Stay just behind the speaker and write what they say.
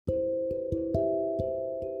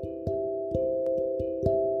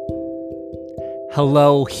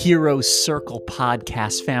Hello, Heroes Circle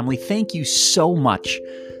podcast family. Thank you so much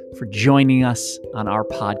for joining us on our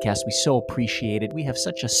podcast. We so appreciate it. We have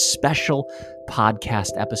such a special podcast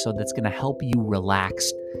episode that's going to help you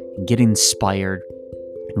relax and get inspired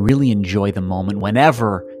and really enjoy the moment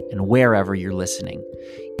whenever and wherever you're listening.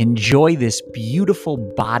 Enjoy this beautiful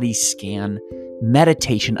body scan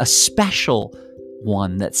meditation, a special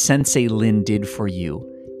one that Sensei Lynn did for you.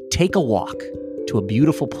 Take a walk to a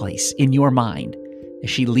beautiful place in your mind as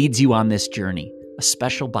she leads you on this journey, a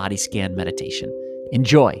special body scan meditation.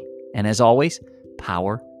 Enjoy. And as always,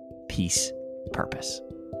 power, peace, purpose.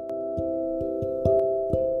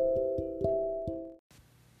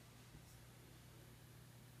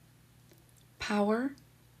 Power,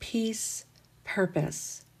 peace,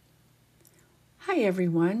 purpose. Hi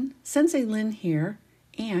everyone, Sensei Lynn here,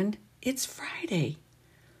 and it's Friday.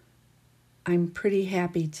 I'm pretty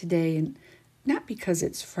happy today, and not because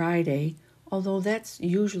it's Friday, although that's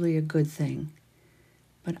usually a good thing,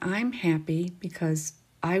 but I'm happy because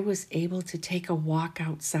I was able to take a walk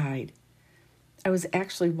outside. I was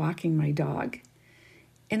actually walking my dog,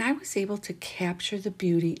 and I was able to capture the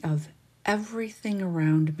beauty of everything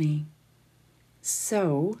around me.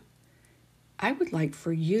 So, I would like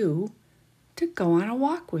for you to go on a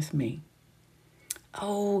walk with me.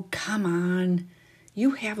 Oh, come on.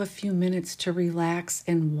 You have a few minutes to relax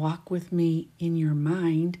and walk with me in your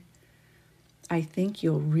mind. I think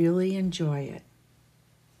you'll really enjoy it.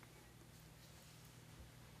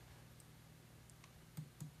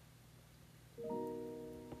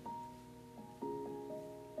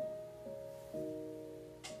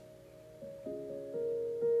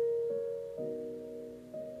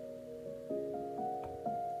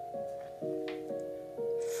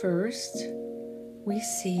 First, we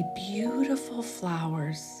see beautiful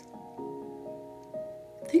flowers.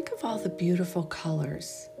 Think of all the beautiful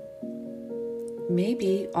colors.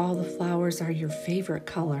 Maybe all the flowers are your favorite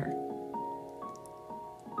color.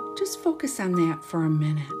 Just focus on that for a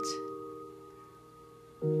minute.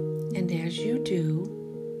 And as you do,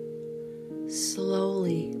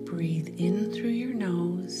 slowly breathe in through your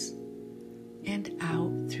nose and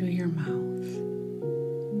out through your mouth.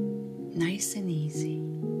 Nice and easy.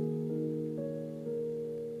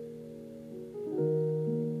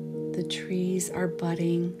 The trees are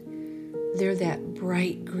budding. They're that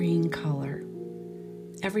bright green color.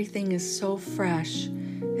 Everything is so fresh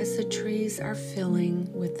as the trees are filling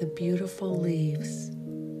with the beautiful leaves.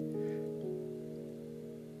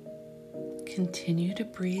 Continue to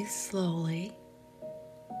breathe slowly,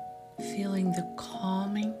 feeling the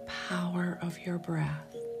calming power of your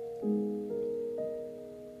breath.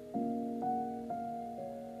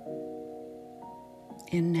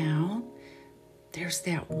 And now, there's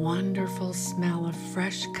that wonderful smell of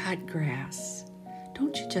fresh cut grass.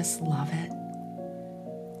 Don't you just love it?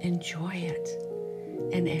 Enjoy it.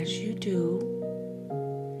 And as you do,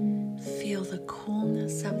 feel the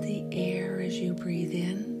coolness of the air as you breathe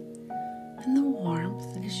in and the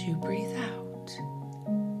warmth as you breathe out.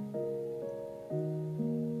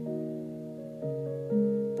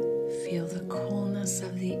 Feel the coolness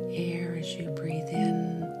of the air as you breathe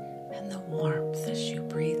in and the warmth as you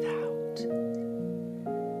breathe out.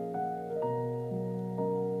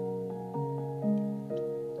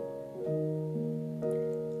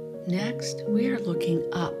 Next, we are looking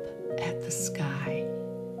up at the sky.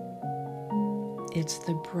 It's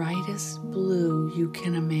the brightest blue you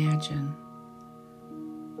can imagine.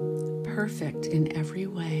 Perfect in every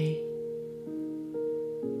way.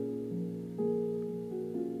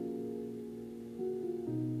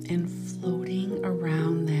 And floating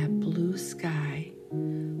around that blue sky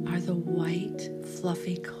are the white,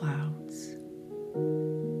 fluffy clouds.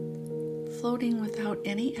 Floating without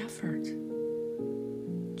any effort.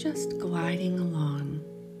 Just gliding along.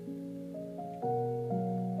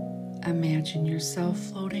 Imagine yourself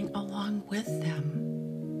floating along with them.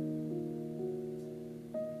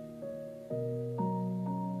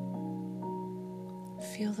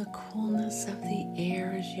 Feel the coolness of the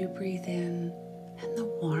air as you breathe in and the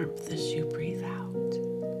warmth as you breathe out.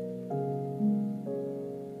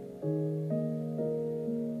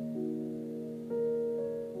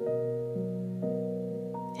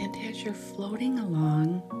 And as you're floating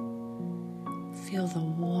along, feel the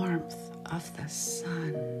warmth of the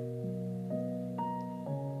sun.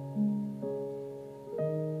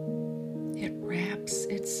 It wraps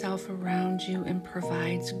itself around you and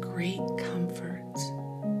provides great comfort.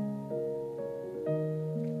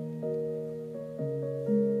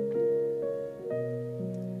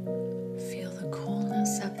 Feel the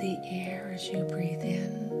coolness of the air as you breathe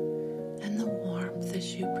in and the warmth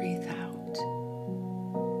as you breathe out.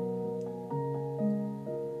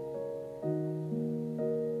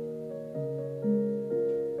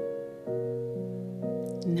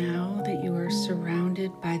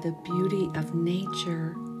 beauty of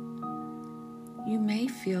nature, you may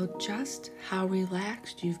feel just how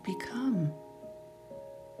relaxed you've become.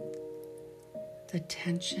 The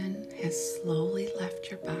tension has slowly left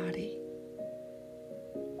your body,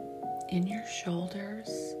 in your shoulders,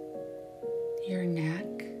 your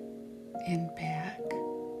neck, and back.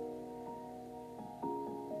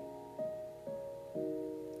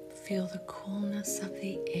 Feel the coolness of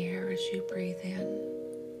the air as you breathe in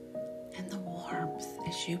and the warmth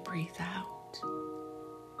as you breathe out.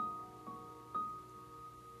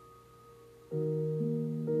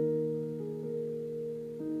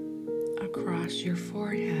 Across your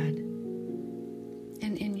forehead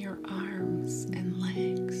and in your arms and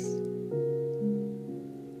legs,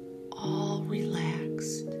 all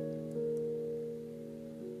relaxed.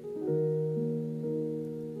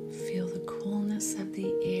 Feel the coolness of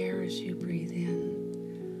the air as you breathe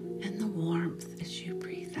in and the warmth as you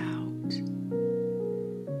breathe out.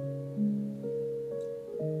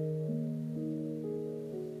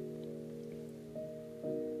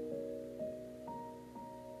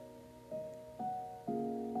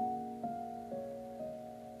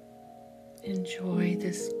 Enjoy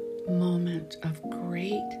this moment of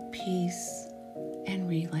great peace and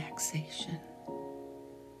relaxation.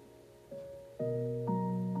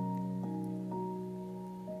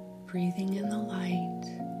 Breathing in the light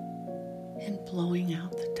and blowing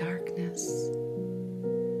out the darkness.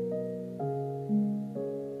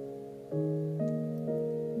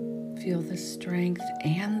 Feel the strength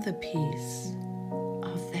and the peace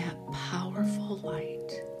of that powerful light.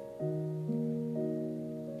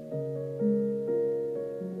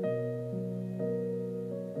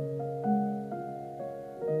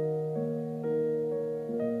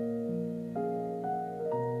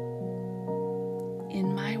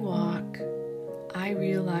 In my walk, I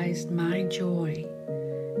realized my joy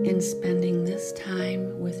in spending this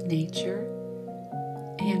time with nature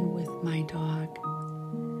and with my dog.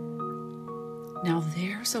 Now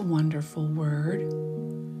there's a wonderful word,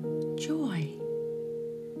 joy.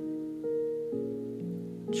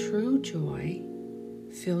 True joy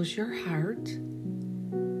fills your heart,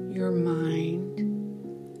 your mind,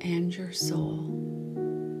 and your soul.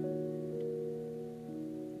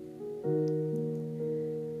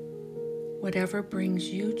 Whatever brings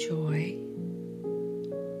you joy,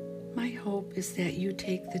 my hope is that you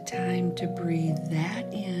take the time to breathe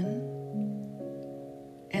that in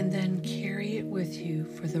and then carry it with you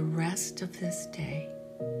for the rest of this day.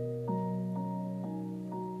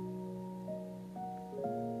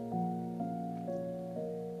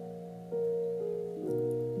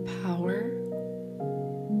 Power,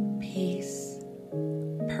 peace,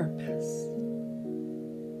 purpose.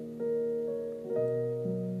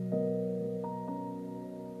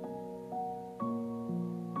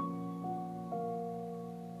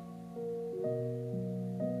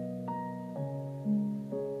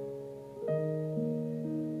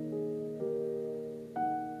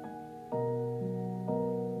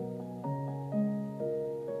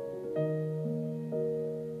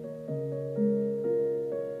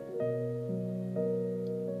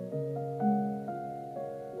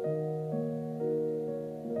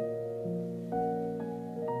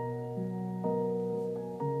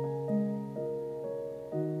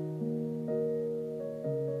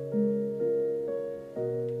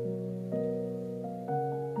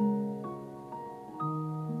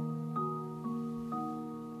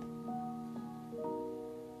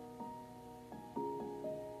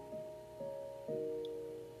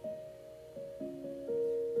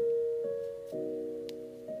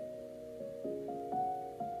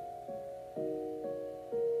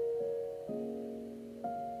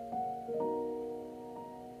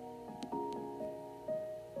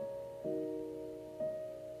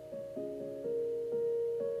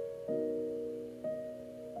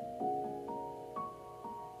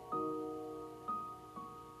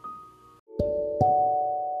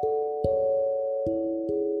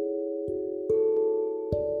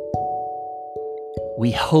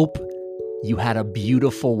 We hope you had a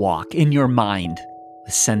beautiful walk in your mind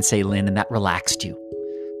with Sensei Lin and that relaxed you.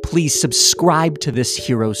 Please subscribe to this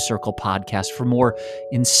Heroes Circle podcast for more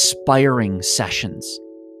inspiring sessions,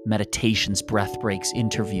 meditations, breath breaks,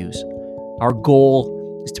 interviews. Our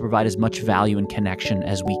goal is to provide as much value and connection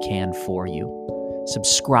as we can for you.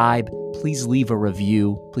 Subscribe, please leave a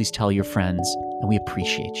review, please tell your friends, and we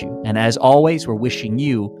appreciate you. And as always, we're wishing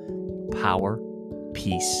you power,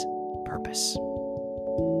 peace, purpose.